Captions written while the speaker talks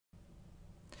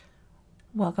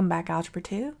Welcome back, Algebra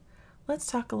 2. Let's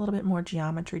talk a little bit more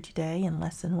geometry today in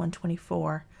Lesson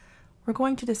 124. We're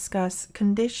going to discuss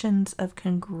conditions of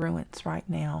congruence right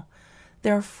now.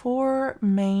 There are four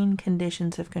main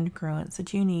conditions of congruence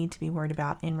that you need to be worried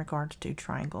about in regards to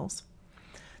triangles.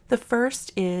 The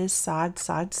first is side,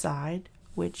 side, side,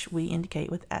 which we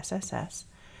indicate with SSS.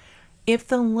 If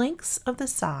the lengths of the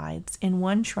sides in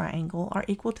one triangle are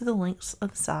equal to the lengths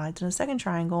of the sides in a second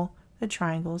triangle, the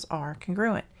triangles are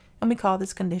congruent. And we call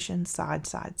this condition side,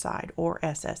 side, side, or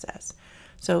SSS.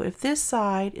 So if this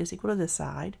side is equal to this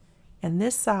side, and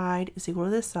this side is equal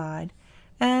to this side,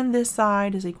 and this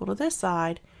side is equal to this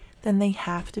side, then they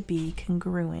have to be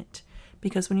congruent.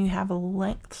 Because when you have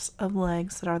lengths of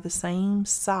legs that are the same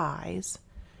size,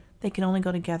 they can only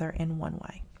go together in one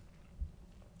way.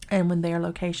 And when their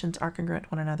locations are congruent to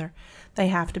one another, they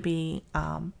have to be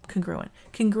congruent.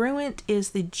 Congruent is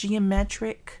the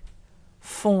geometric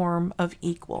form of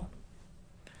equal.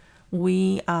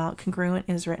 Congruent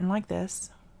is written like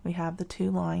this. We have the two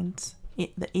lines,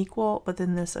 the equal, but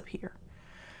then this up here.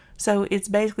 So it's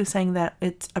basically saying that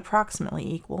it's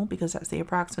approximately equal because that's the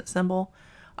approximate symbol,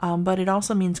 but it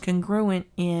also means congruent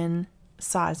in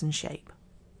size and shape.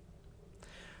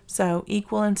 So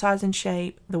equal in size and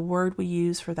shape, the word we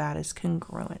use for that is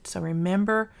congruent. So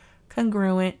remember,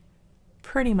 congruent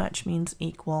pretty much means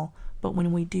equal. But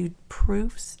when we do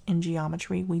proofs in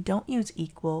geometry, we don't use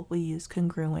equal, we use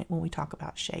congruent when we talk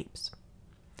about shapes.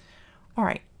 All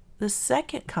right, the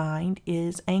second kind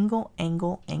is angle,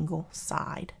 angle, angle,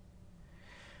 side.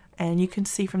 And you can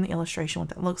see from the illustration what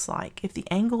that looks like. If the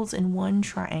angles in one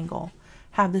triangle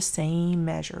have the same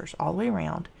measures all the way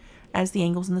around as the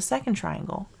angles in the second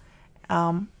triangle,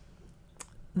 the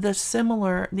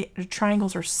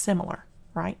triangles are similar,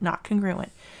 right? Not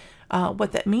congruent.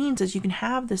 What that means is you can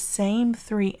have the same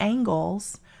three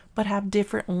angles, but have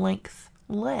different length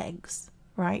legs,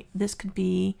 right? This could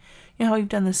be, you know how we've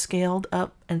done the scaled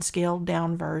up and scaled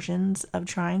down versions of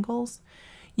triangles?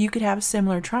 You could have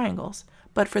similar triangles,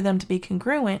 but for them to be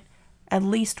congruent, at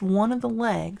least one of the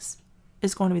legs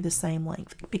is going to be the same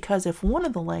length. Because if one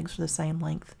of the legs are the same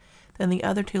length, then the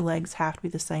other two legs have to be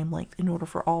the same length in order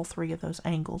for all three of those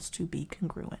angles to be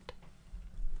congruent.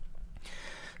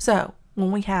 So,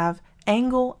 when we have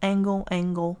angle, angle,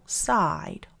 angle,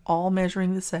 side, all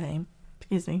measuring the same,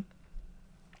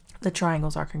 the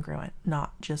triangles are congruent,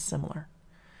 not just similar.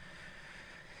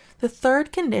 The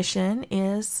third condition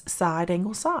is side,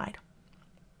 angle, side.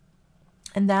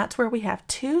 And that's where we have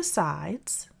two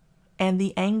sides, and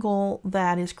the angle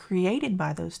that is created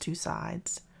by those two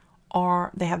sides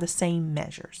they have the same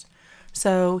measures.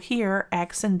 So here,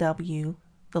 X and W,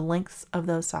 the lengths of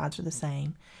those sides are the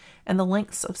same. And the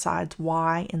lengths of sides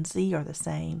Y and Z are the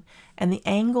same. And the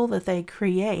angle that they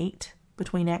create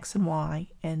between X and Y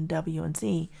and W and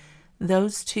Z,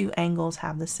 those two angles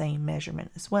have the same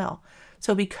measurement as well.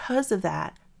 So because of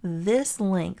that, this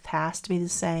length has to be the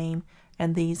same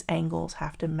and these angles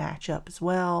have to match up as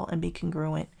well and be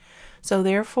congruent. So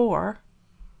therefore,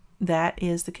 that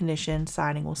is the condition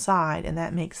side, angle, side, and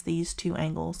that makes these two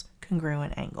angles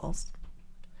congruent angles.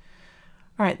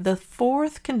 All right, the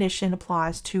fourth condition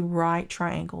applies to right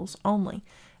triangles only,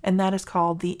 and that is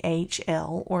called the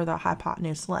HL, or the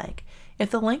hypotenuse leg.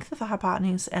 If the length of the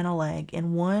hypotenuse and a leg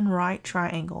in one right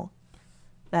triangle,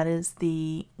 that is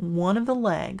the one of the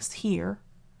legs here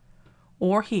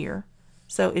or here,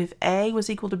 so if A was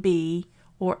equal to B,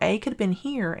 or A could have been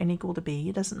here and equal to B,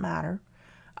 it doesn't matter,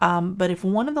 but if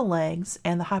one of the legs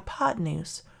and the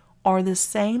hypotenuse are the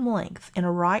same length in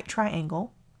a right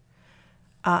triangle,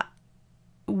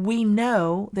 we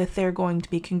know that they're going to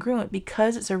be congruent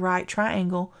because it's a right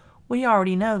triangle. We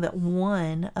already know that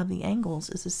one of the angles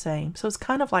is the same. So it's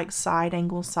kind of like side,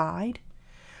 angle, side.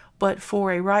 But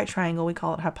for a right triangle, we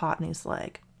call it hypotenuse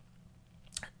leg.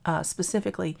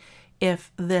 Specifically,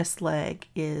 if this leg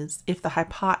is, if the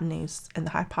hypotenuse and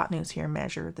the hypotenuse here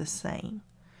measure the same.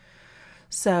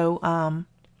 So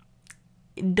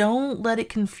don't let it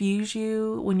confuse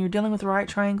you when you're dealing with right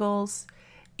triangles.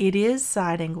 It is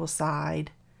side, angle,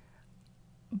 side,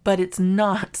 but it's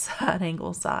not side,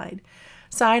 angle, side.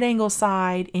 Side, angle,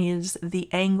 side is the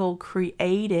angle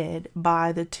created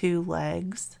by the two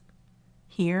legs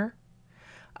here.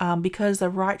 Because the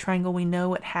right triangle, we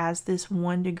know it has this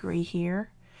 1 degree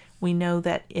here. We know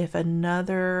that if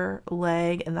another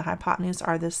leg and the hypotenuse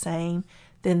are the same,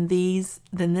 then this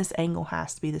angle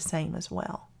has to be the same as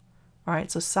well. All right,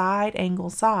 so side,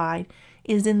 angle, side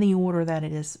is in the order that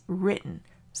it is written.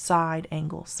 Side,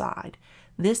 angle, side.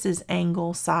 This is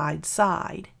angle, side,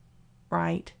 side,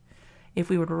 right? If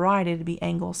we were to write it, it'd be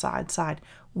angle, side, side.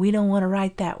 We don't want to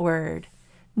write that word.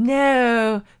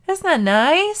 No, that's not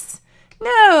nice.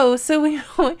 No, so we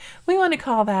want to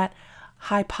call that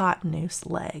hypotenuse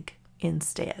leg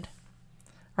instead.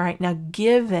 All right, now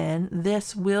given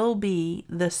this will be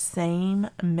the same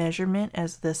measurement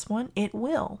as this one, it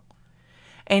will.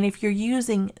 And if you're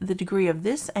using the degree of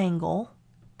this angle,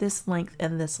 this length,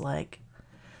 and this leg,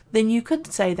 then you could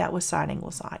say that was side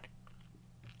angle side.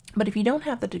 But if you don't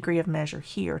have the degree of measure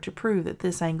here to prove that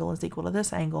this angle is equal to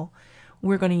this angle,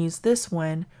 we're going to use this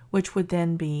one, which would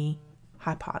then be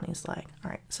hypotenuse leg. All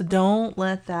right, so don't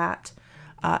let that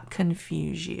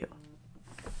confuse you.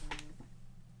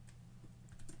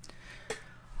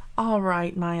 All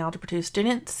right, my Algebra 2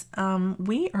 students,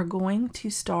 we are going to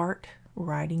start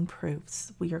writing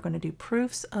proofs. We are going to do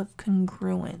proofs of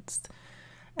congruence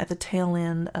at the tail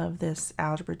end of this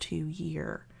Algebra 2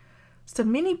 year. So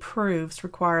many proofs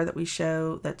require that we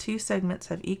show that two segments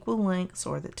have equal lengths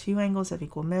or that two angles have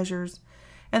equal measures,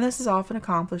 and this is often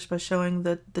accomplished by showing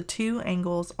that the two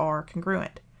angles are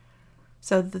congruent.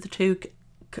 So that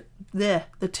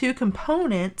the two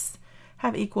components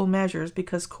have equal measures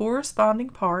because corresponding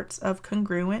parts of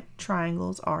congruent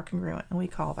triangles are congruent, and we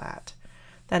call that.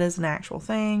 That is an actual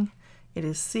thing. It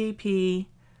is CP,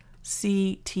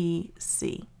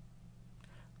 CTC.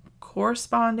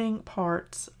 Corresponding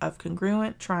parts of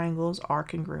congruent triangles are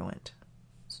congruent.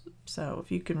 So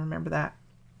if you can remember that,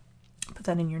 put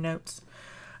that in your notes.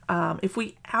 If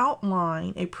we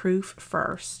outline a proof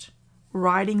first,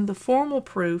 writing the formal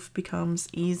proof becomes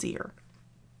easier.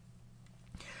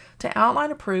 To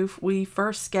outline a proof, we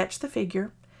first sketch the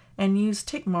figure and use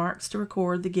tick marks to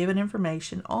record the given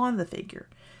information on the figure.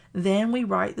 Then we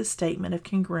write the statement of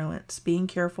congruence, being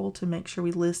careful to make sure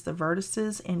we list the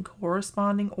vertices in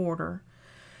corresponding order.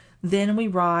 Then we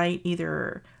write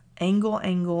either angle,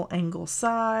 angle, angle,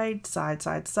 side, side,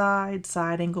 side, side,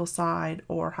 side, angle, side,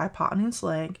 or hypotenuse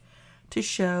leg to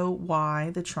show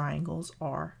why the triangles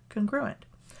are congruent.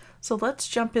 So let's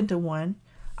jump into one.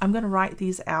 I'm going to write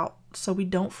these out so we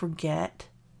don't forget.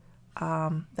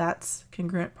 That's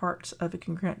congruent parts of a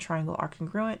congruent triangle are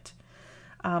congruent.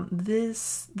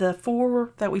 The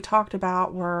four that we talked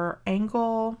about were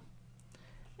angle,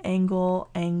 angle,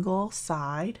 angle,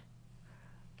 side,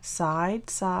 side,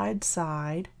 side,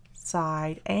 side,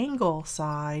 side, angle,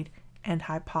 side, and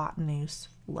hypotenuse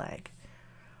leg.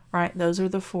 Right, those are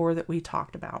the four that we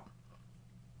talked about.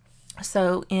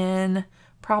 So in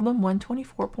problem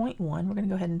 124.1, we're going to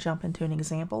go ahead and jump into an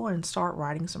example and start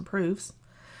writing some proofs.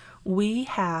 We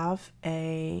have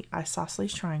a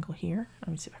isosceles triangle here.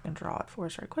 Let me see if I can draw it for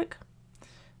us right quick.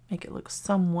 Make it look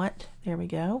somewhat, there we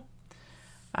go.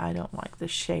 I don't like the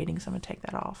shading, so I'm going to take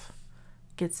that off.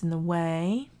 Gets in the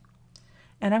way.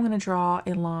 And I'm going to draw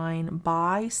a line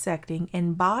bisecting,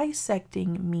 and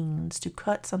bisecting means to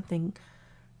cut something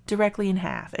directly in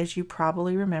half, as you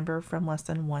probably remember from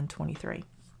lesson 123.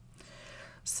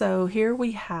 So here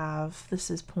we have, this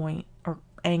is point or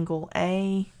angle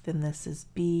A, then this is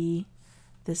B,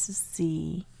 this is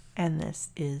C, and this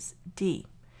is D.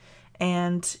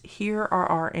 And here are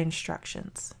our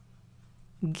instructions.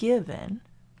 Given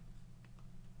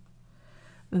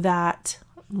that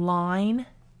line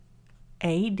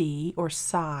AD or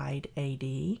side AD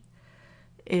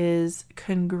is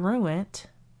congruent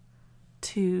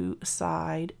to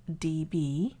side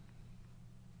DB,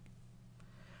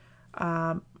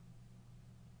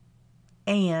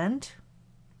 and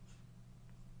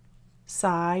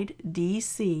side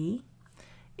DC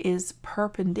is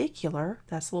perpendicular,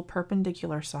 that's a little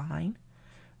perpendicular sign,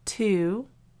 to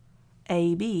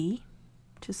AB,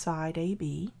 to side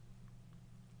AB,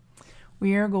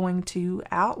 we are going to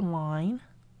outline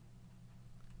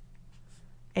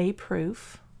a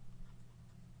proof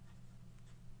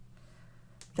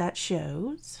that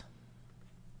shows,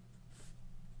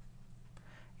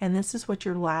 and this is what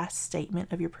your last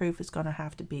statement of your proof is going to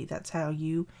have to be. That's how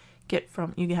you get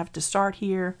from, you have to start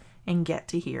here and get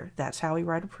to here. That's how we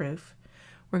write a proof.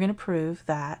 We're going to prove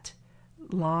that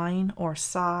line or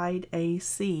side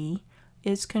AC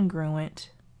is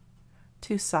congruent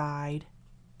to side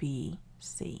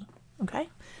BC. Okay?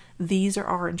 These are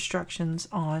our instructions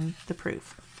on the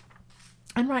proof.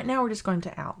 And right now we're just going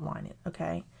to outline it,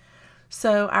 okay?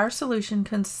 So our solution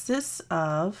consists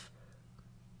of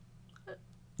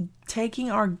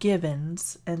taking our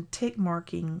givens and tick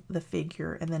marking the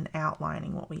figure and then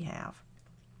outlining what we have.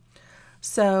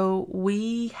 So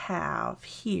we have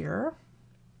here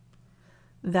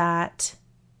that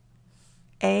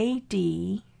AD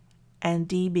and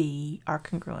DB are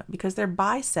congruent. Because they're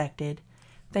bisected,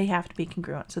 they have to be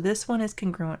congruent. So this one is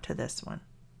congruent to this one,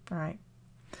 all right?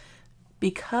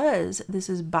 Because this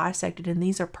is bisected and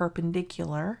these are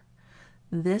perpendicular,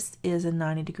 this is a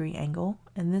 90-degree angle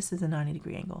and this is a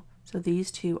 90-degree angle. So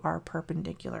these two are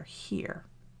perpendicular here,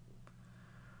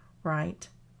 right?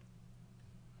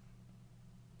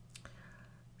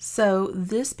 So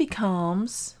this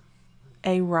becomes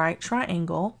a right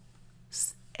triangle,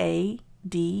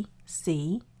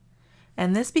 ADC,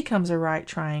 and this becomes a right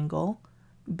triangle,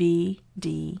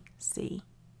 BDC,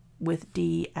 with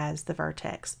D as the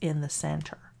vertex in the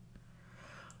center.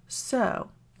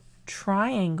 So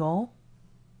triangle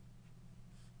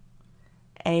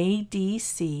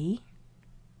ADC,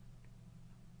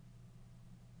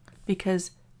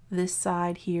 because this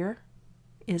side here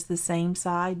is the same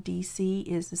side, DC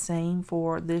is the same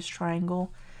for this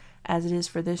triangle as it is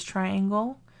for this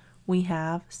triangle, we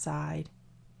have side,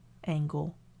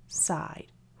 angle, side,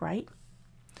 right?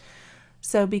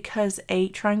 So because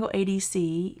triangle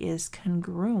ADC is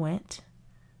congruent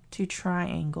to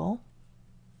triangle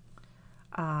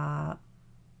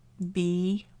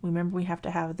B, remember we have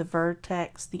to have the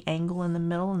vertex, the angle in the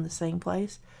middle in the same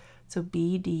place. So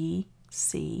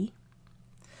BDC,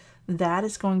 that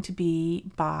is going to be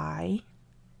by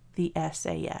the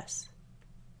SAS.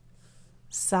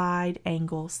 Side,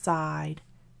 angle, side,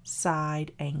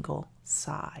 side, angle,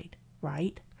 side,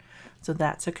 right? So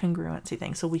that's a congruency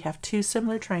thing. So we have two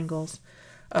similar triangles,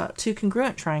 two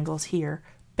congruent triangles here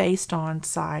based on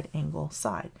side, angle,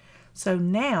 side. So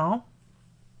now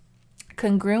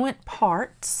congruent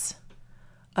parts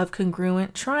of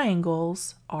congruent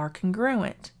triangles are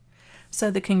congruent. So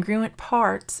the congruent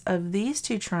parts of these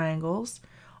two triangles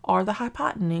are the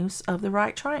hypotenuse of the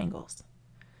right triangles.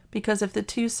 Because if the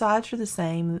two sides are the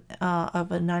same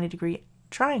of a 90-degree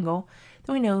triangle,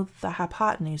 then we know the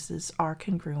hypotenuses are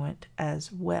congruent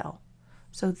as well.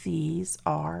 So these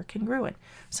are congruent.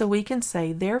 So we can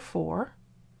say, therefore,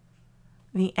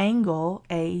 the angle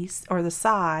A, or the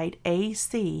side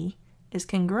AC, is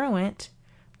congruent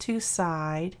to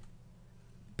side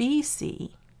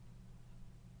BC.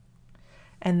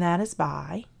 And that is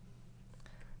by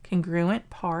congruent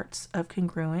parts of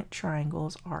congruent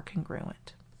triangles are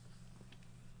congruent.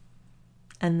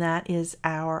 And that is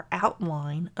our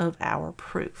outline of our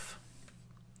proof.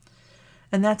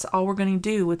 And that's all we're going to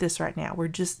do with this right now. We're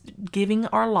just giving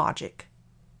our logic.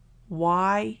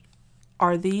 Why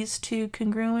are these two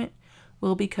congruent?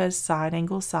 Well, because side,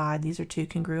 angle, side, these are two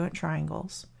congruent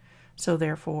triangles. So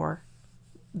therefore,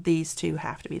 these two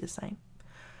have to be the same.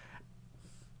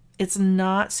 It's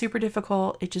not super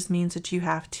difficult. It just means that you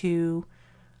have to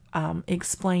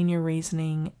explain your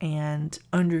reasoning and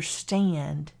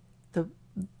understand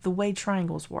the way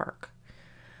triangles work.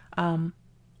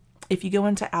 If you go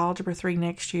into Algebra 3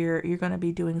 next year, you're going to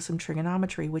be doing some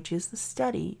trigonometry, which is the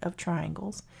study of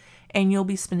triangles, and you'll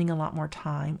be spending a lot more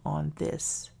time on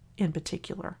this in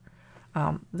particular.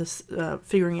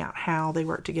 Figuring out how they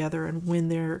work together and when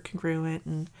they're congruent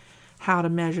and how to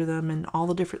measure them and all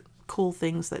the different cool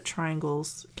things that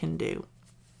triangles can do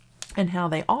and how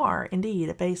they are indeed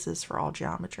a basis for all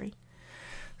geometry.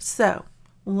 So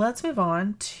let's move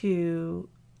on to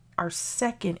our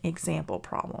second example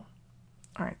problem.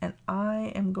 All right, and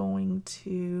I am going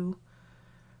to,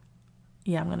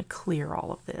 I'm going to clear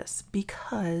all of this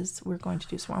because we're going to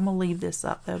do some, I'm going to leave this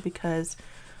up though because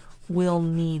we'll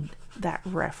need that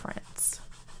reference.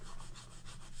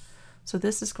 So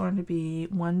this is going to be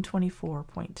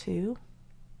 124.2.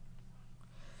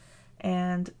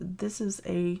 And this is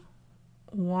a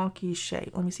wonky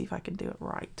shape. Let me see if I can do it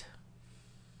right.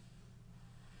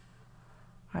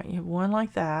 All right, you have one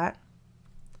like that.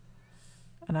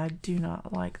 And I do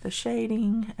not like the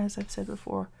shading, as I've said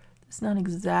before. It's not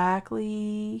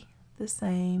exactly the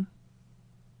same.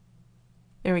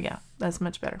 There we go. That's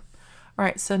much better. All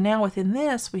right, so now within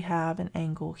this, we have an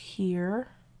angle here.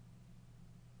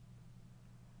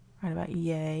 Right about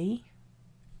yay.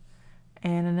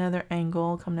 And another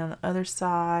angle coming down the other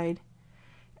side.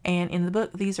 And in the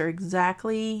book, these are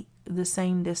exactly the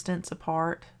same distance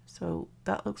apart. So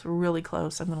that looks really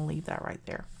close. I'm going to leave that right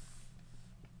there.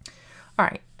 All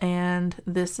right, and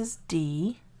this is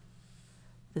D.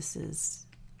 This is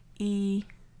E,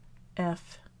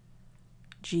 F,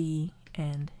 G,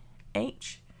 and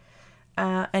H.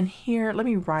 And here, let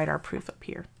me write our proof up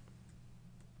here.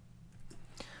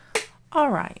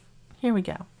 All right, here we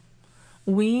go.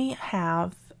 We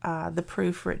have the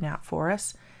proof written out for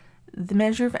us. The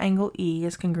measure of angle E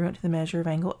is congruent to the measure of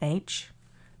angle H,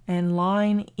 and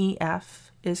line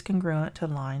EF is congruent to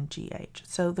line GH.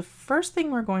 So the first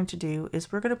thing we're going to do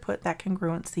is we're going to put that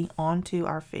congruency onto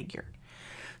our figure.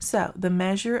 So the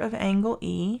measure of angle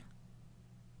E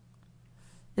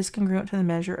is congruent to the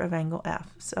measure of angle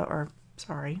F. So, or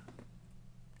sorry,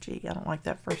 gee, I don't like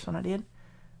that first one I did.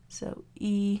 So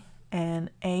E and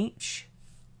H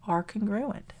are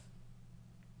congruent.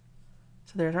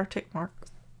 So there's our tick mark.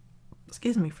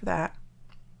 Excuse me for that.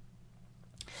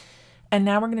 And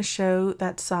now we're going to show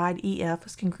that side EF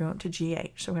is congruent to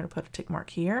GH. So we're going to put a tick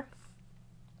mark here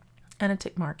and a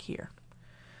tick mark here.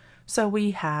 So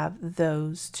we have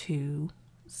those two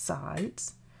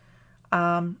sides.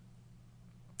 So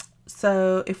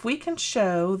if we can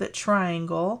show that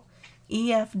triangle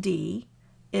EFD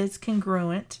is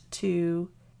congruent to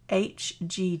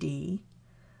HGD,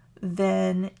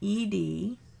 then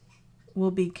ED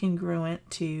will be congruent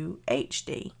to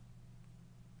HD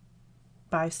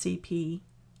by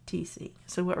CPTC.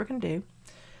 So what we're going to do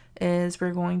is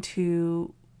we're going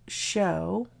to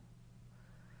show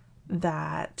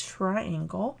that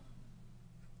triangle,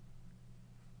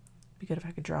 be good if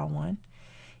I could draw one,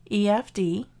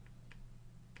 EFD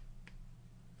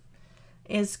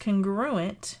is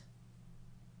congruent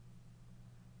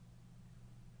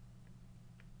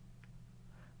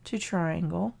to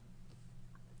triangle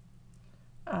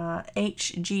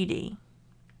HGD.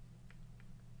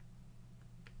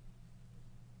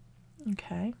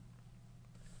 Okay.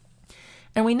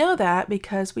 And we know that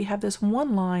because we have this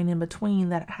one line in between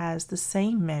that has the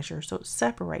same measure, so it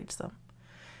separates them.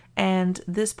 And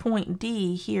this point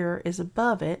D here is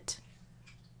above it.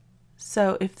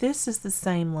 So if this is the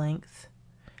same length,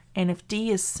 and if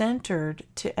D is centered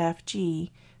to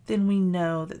FG, then we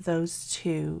know that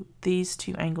these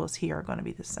two angles here are going to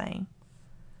be the same.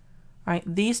 Right?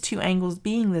 These two angles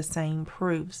being the same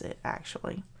proves it,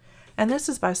 actually. And this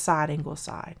is by side, angle,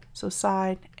 side. So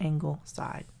side, angle,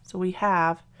 side. So we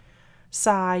have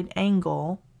side,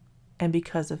 angle, and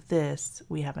because of this,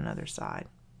 we have another side.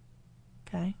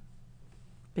 Okay?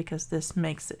 Because this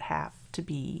makes it have to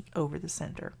be over the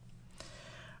center.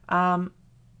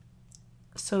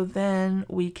 So then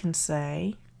we can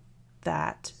say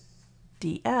that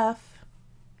DF,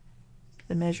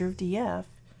 the measure of DF,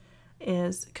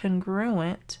 is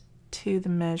congruent to the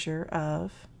measure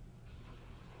of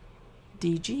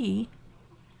DG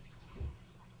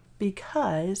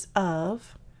because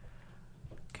of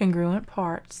congruent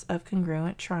parts of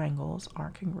congruent triangles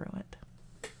are congruent.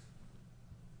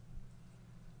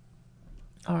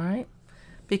 All right,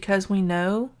 because we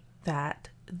know that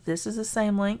this is the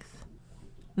same length,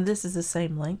 this is the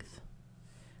same length,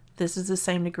 this is the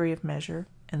same degree of measure,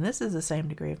 and this is the same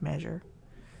degree of measure.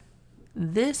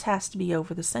 This has to be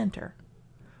over the center,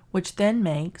 which then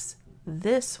makes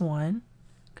this one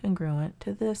congruent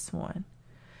to this one.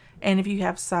 And if you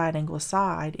have side, angle,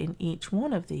 side in each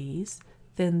one of these,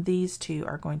 then these two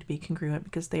are going to be congruent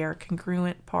because they are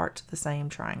congruent parts of the same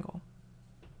triangle.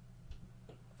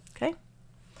 Okay?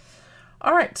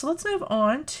 All right, so let's move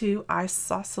on to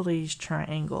isosceles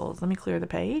triangles. Let me clear the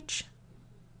page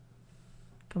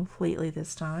completely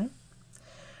this time.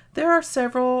 There are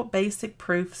several basic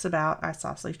proofs about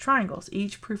isosceles triangles.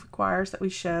 Each proof requires that we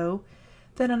show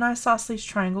that an isosceles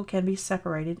triangle can be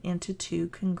separated into two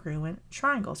congruent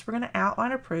triangles. We're going to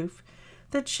outline a proof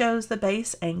that shows the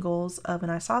base angles of an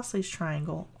isosceles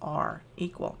triangle are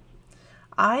equal.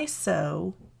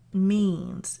 Iso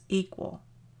means equal,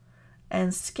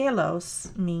 and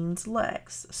skelos means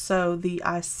legs. So the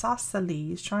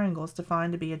isosceles triangle is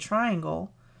defined to be a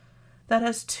triangle that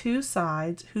has two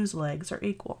sides whose legs are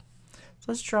equal. So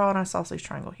let's draw an isosceles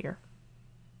triangle here.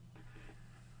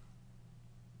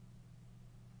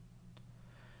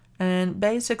 And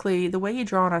basically, the way you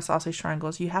draw an isosceles triangle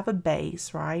is you have a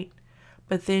base, right?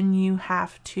 But then you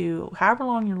have to, however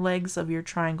long your legs of your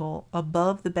triangle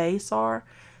above the base are,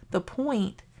 the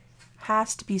point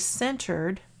has to be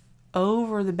centered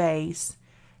over the base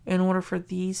in order for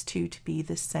these two to be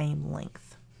the same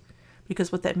length.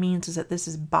 Because what that means is that this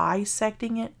is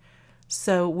bisecting it,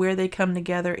 so where they come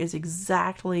together is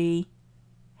exactly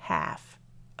half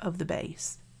of the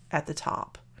base at the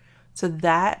top. So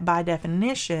that, by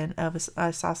definition of an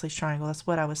isosceles triangle, that's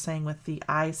what I was saying with the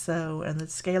iso and the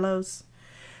skelos.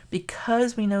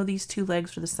 Because we know these two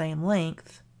legs are the same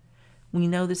length, we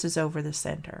know this is over the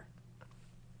center.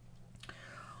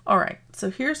 All right, so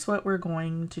here's what we're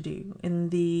going to do. In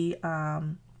the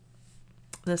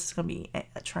this is going to be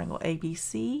a triangle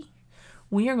ABC.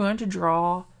 We are going to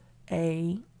draw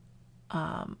a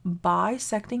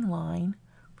bisecting line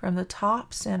from the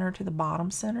top center to the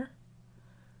bottom center,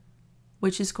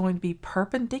 which is going to be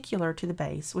perpendicular to the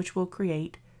base, which will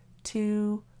create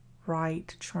two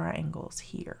right triangles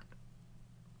here.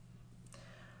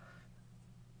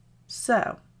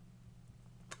 So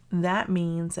that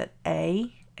means that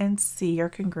A and C are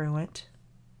congruent,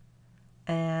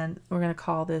 and we're going to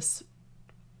call this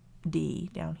D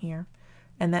down here,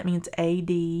 and that means AD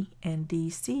and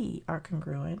DC are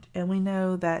congruent, and we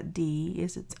know that D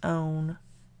is its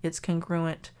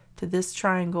congruent to this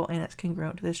triangle and it's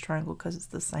congruent to this triangle because it's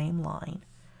the same line.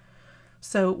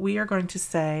 So we are going to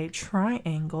say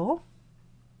triangle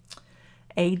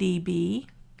ADB,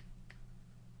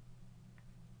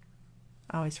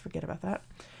 I always forget about that,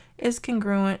 is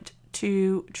congruent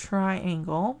to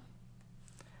triangle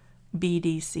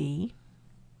BDC.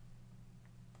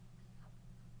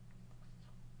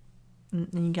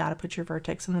 And you got to put your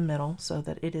vertex in the middle so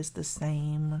that it is the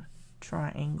same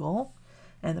triangle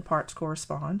and the parts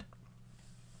correspond.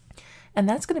 And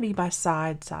that's going to be by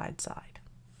side, side, side,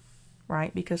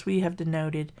 right? Because we have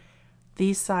denoted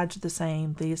these sides are the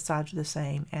same, these sides are the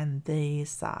same, and these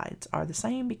sides are the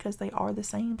same because they are the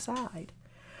same side.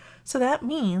 So that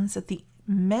means that the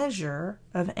measure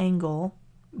of angle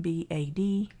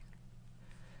BAD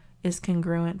is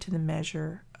congruent to the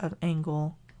measure of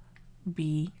angle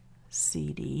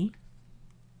BCD.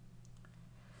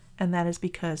 And that is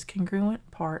because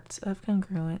congruent parts of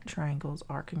congruent triangles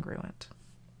are congruent.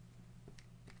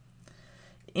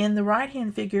 In the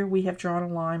right-hand figure, we have drawn a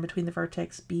line between the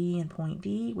vertex B and point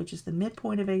D, which is the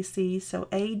midpoint of AC, so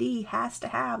AD has to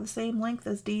have the same length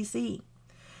as DC.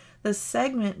 The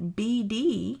segment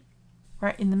BD,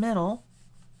 right in the middle,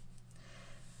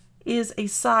 is a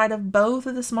side of both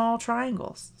of the small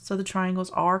triangles. So the triangles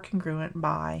are congruent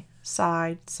by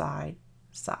side, side,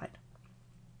 side.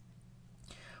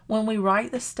 When we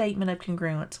write the statement of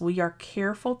congruence, we are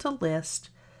careful to list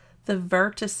the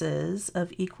vertices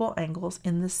of equal angles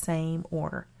in the same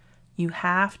order. You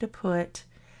have to put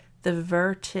the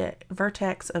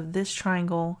vertex of this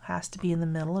triangle has to be in the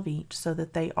middle of each so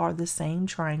that they are the same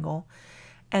triangle.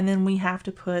 And then we have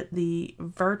to put the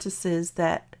vertices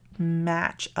that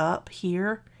match up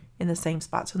here in the same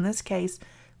spot. So in this case,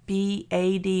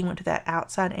 BAD went to that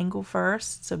outside angle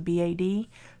first, so BAD.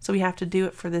 So we have to do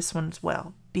it for this one as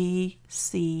well.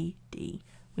 BCD.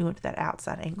 We went to that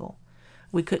outside angle.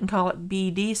 We couldn't call it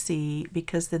BDC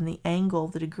because then the angle,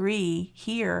 the degree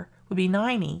here would be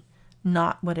 90,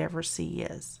 not whatever C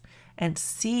is. And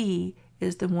C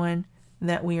is the one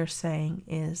that we are saying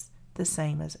is the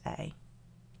same as A.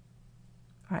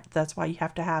 All right, that's why you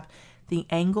have to have the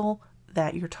angle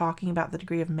that you're talking about, the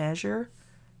degree of measure,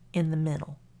 in the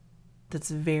middle. That's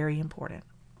very important.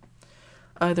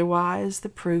 Otherwise, the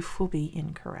proof will be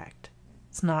incorrect.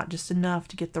 It's not just enough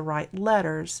to get the right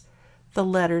letters. The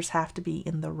letters have to be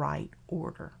in the right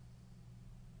order.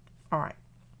 All right.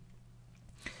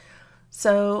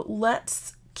 So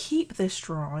let's keep this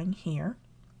drawing here.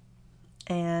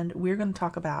 And we're going to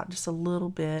talk about just a little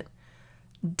bit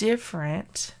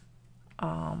different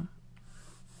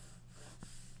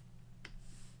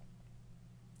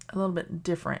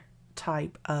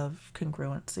type of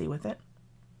congruency with it.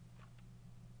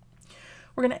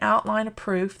 We're going to outline a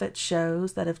proof that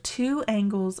shows that if two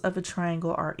angles of a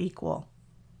triangle are equal,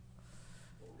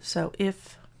 so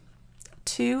if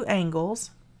two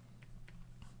angles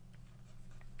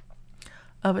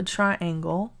of a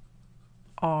triangle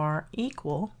are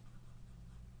equal,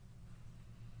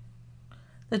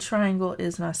 the triangle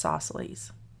is an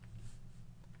isosceles.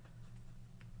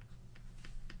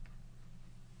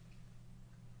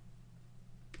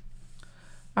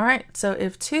 All right, so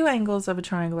if two angles of a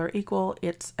triangle are equal,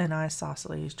 it's an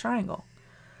isosceles triangle.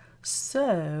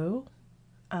 So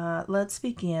let's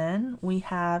begin. We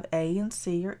have A and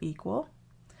C are equal.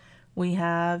 We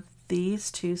have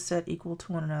these two set equal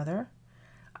to one another.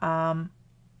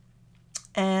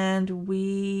 And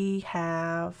we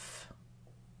have,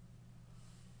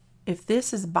 if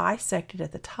this is bisected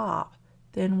at the top,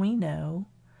 then we know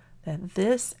that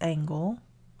this angle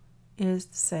is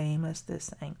the same as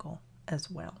this angle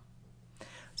as well.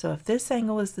 So if this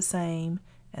angle is the same,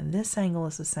 and this angle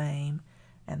is the same,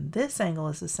 and this angle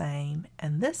is the same,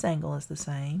 and this angle is the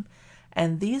same,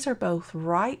 and these are both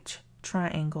right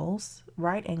angles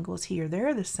here,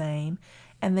 they're the same,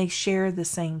 and they share the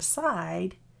same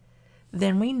side,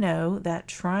 then we know that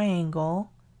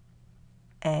triangle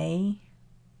ADB,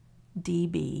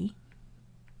 you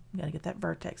got to get that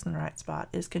vertex in the right spot,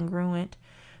 is congruent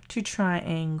to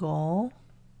triangle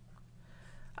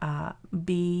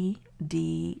BDC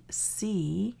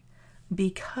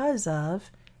because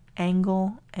of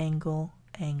angle, angle,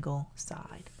 angle,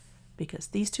 side. Because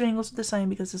these two angles are the same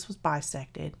because this was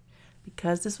bisected.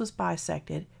 Because this was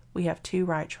bisected, we have two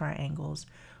right triangles,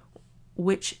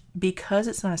 which, because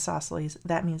it's an isosceles,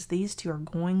 that means these two are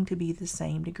going to be the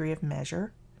same degree of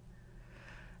measure.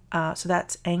 So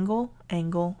that's angle,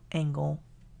 angle, angle,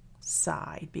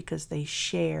 side, because they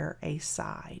share a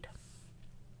side.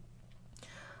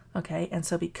 Okay, and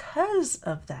so because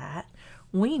of that,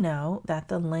 we know that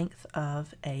the length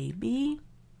of AB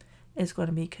is going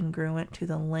to be congruent to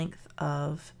the length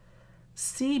of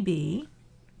CB,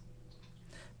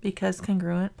 because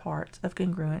congruent parts of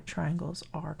congruent triangles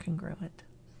are congruent.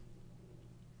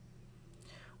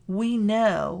 We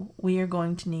know we are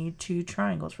going to need two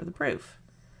triangles for the proof.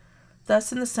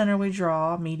 Thus, in the center, we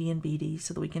draw median BD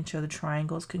so that we can show the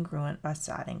triangle is congruent by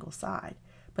side angle side.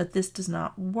 But this does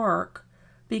not work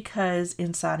because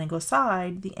in side angle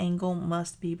side, the angle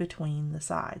must be between the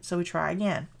sides. So we try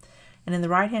again. And in the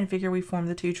right-hand figure, we form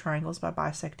the two triangles by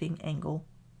bisecting angle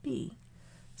B.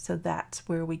 So that's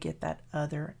where we get that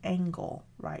other angle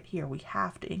right here. We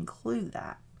have to include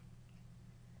that.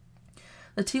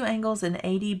 The two angles in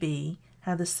ADB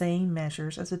have the same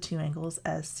measures as the two angles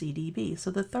as CDB, so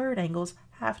the third angles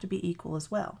have to be equal as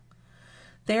well.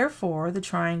 Therefore, the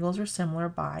triangles are similar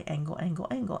by angle, angle,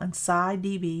 angle, and side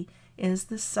DB is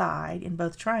the side in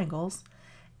both triangles,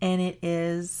 and it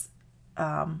is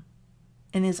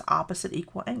opposite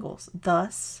equal angles.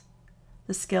 Thus,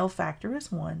 the scale factor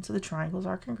is 1, so the triangles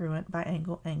are congruent by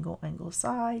angle, angle, angle,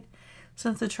 side.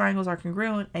 Since the triangles are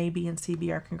congruent, AB and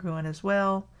CB are congruent as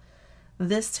well.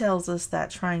 This tells us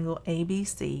that triangle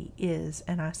ABC is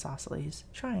an isosceles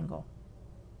triangle.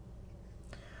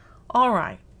 All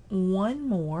right, one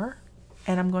more,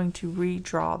 and I'm going to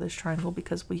redraw this triangle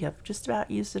because we have just about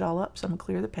used it all up, so I'm going to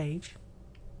clear the page.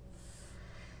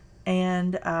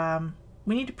 And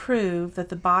we need to prove that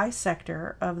the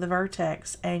bisector of the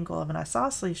vertex angle of an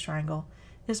isosceles triangle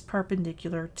is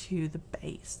perpendicular to the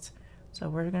base. So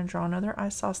we're going to draw another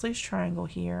isosceles triangle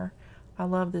here. I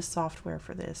love this software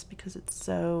for this because it's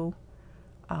so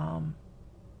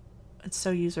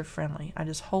user-friendly. I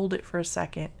just hold it for a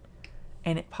second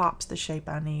and it pops the shape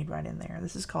I need right in there.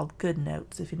 This is called Good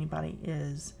Notes if anybody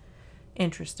is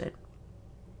interested.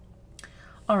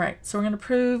 All right, so we're going to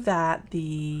prove that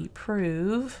the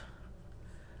bisector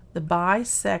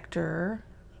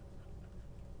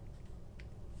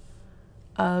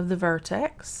of the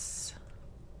vertex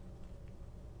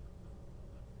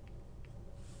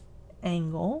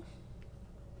angle.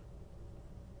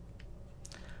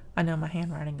 I know my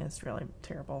handwriting is really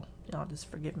terrible. Y'all just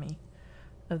forgive me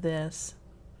of this.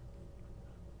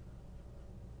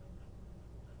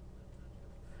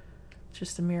 It's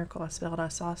just a miracle I spelled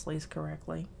isosceles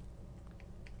correctly.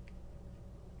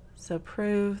 So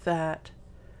prove that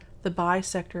the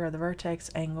bisector of the vertex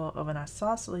angle of an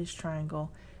isosceles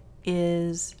triangle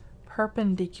is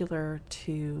perpendicular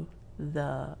to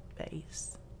the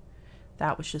base.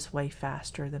 That was just way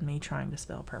faster than me trying to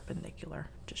spell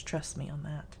perpendicular. Just trust me on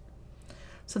that.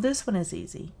 So this one is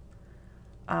easy.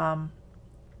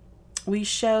 We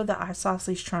show the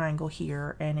isosceles triangle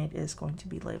here, and it is going to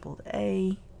be labeled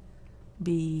A,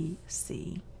 B,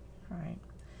 C. All right.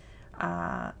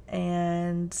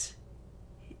 And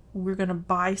we're going to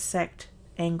bisect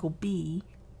angle B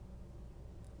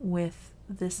with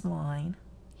this line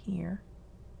here.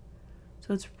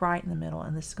 So it's right in the middle,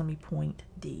 and this is going to be point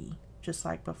D, just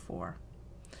like before.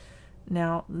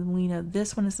 Now, we know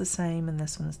this one is the same and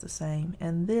this one is the same,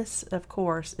 and this, of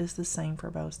course, is the same for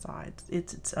both sides.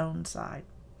 It's its own side.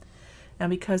 Now,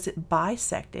 because it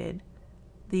bisected,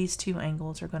 these two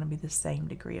angles are going to be the same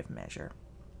degree of measure.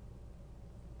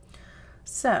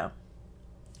 So,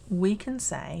 we can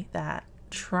say that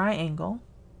triangle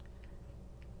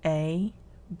ABD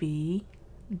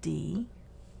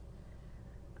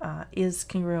is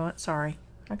congruent. Sorry,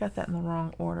 I got that in the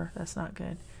wrong order. That's not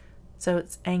good. So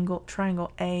it's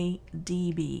triangle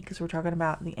ADB, because we're talking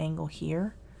about the angle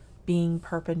here being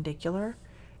perpendicular.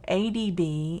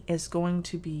 ADB is going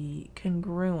to be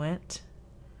congruent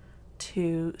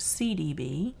to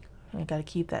CDB. I've got to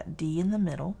keep that D in the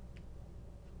middle.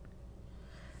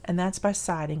 And that's by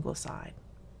side angle side.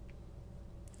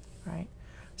 Right?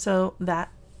 So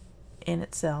that in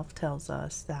itself tells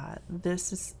us that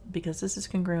this is, because this is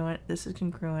congruent,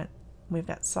 we've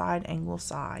got side angle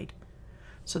side.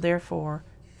 So therefore,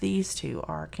 these two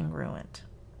are congruent.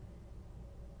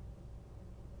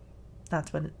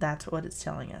 That's what it's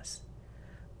telling us.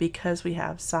 Because we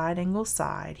have side angle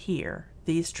side here,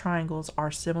 these triangles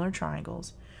are similar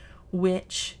triangles,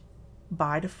 which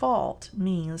by default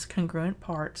means congruent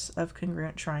parts of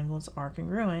congruent triangles are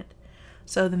congruent.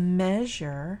 So the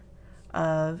measure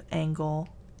of angle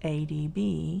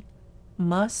ADB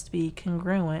must be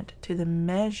congruent to the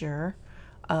measure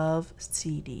of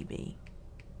CDB.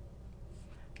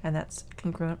 And that's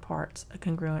congruent parts of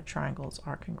congruent triangles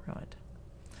are congruent.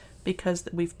 Because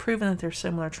we've proven that they're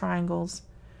similar triangles,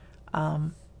 so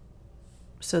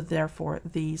therefore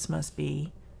these must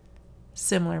be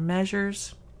similar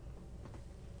measures.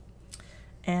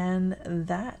 And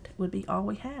that would be all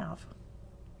we have.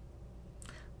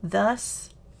 Thus,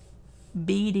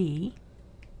 BD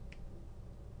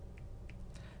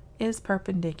is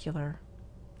perpendicular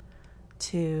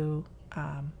to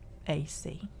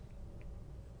AC?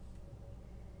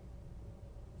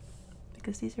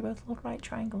 Because these are both little right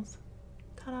triangles.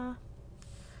 Ta-da!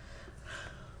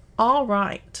 All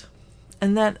right.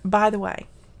 And then, by the way,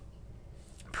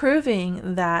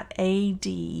 proving that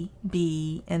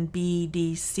ADB and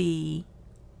BDC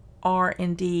are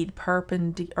indeed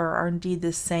are indeed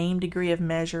the same degree of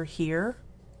measure here,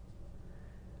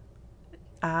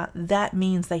 that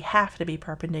means they have to be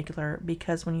perpendicular,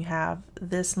 because when you have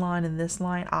this line and this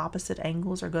line, opposite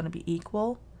angles are going to be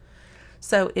equal.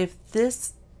 So if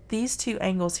these two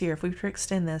angles here, if we were to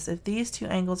extend this, if these two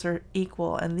angles are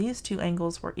equal and these two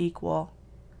angles were equal,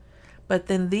 but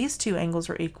then these two angles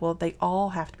are equal, they all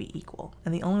have to be equal.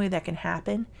 And the only way that can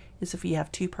happen is if you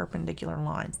have two perpendicular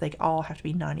lines. They all have to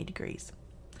be 90 degrees.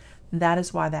 That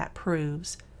is why that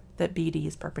proves that BD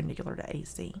is perpendicular to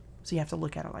AC. So you have to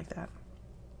look at it like that.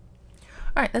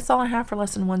 All right, that's all I have for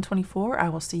lesson 124. I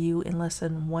will see you in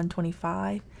lesson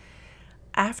 125.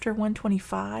 After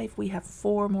 125, we have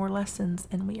 4 more lessons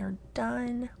and we are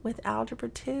done with Algebra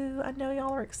 2. I know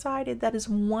y'all are excited. That is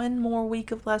 1 more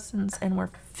week of lessons and we're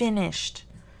finished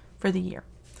for the year.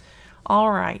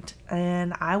 All right,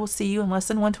 and I will see you in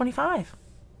lesson 125.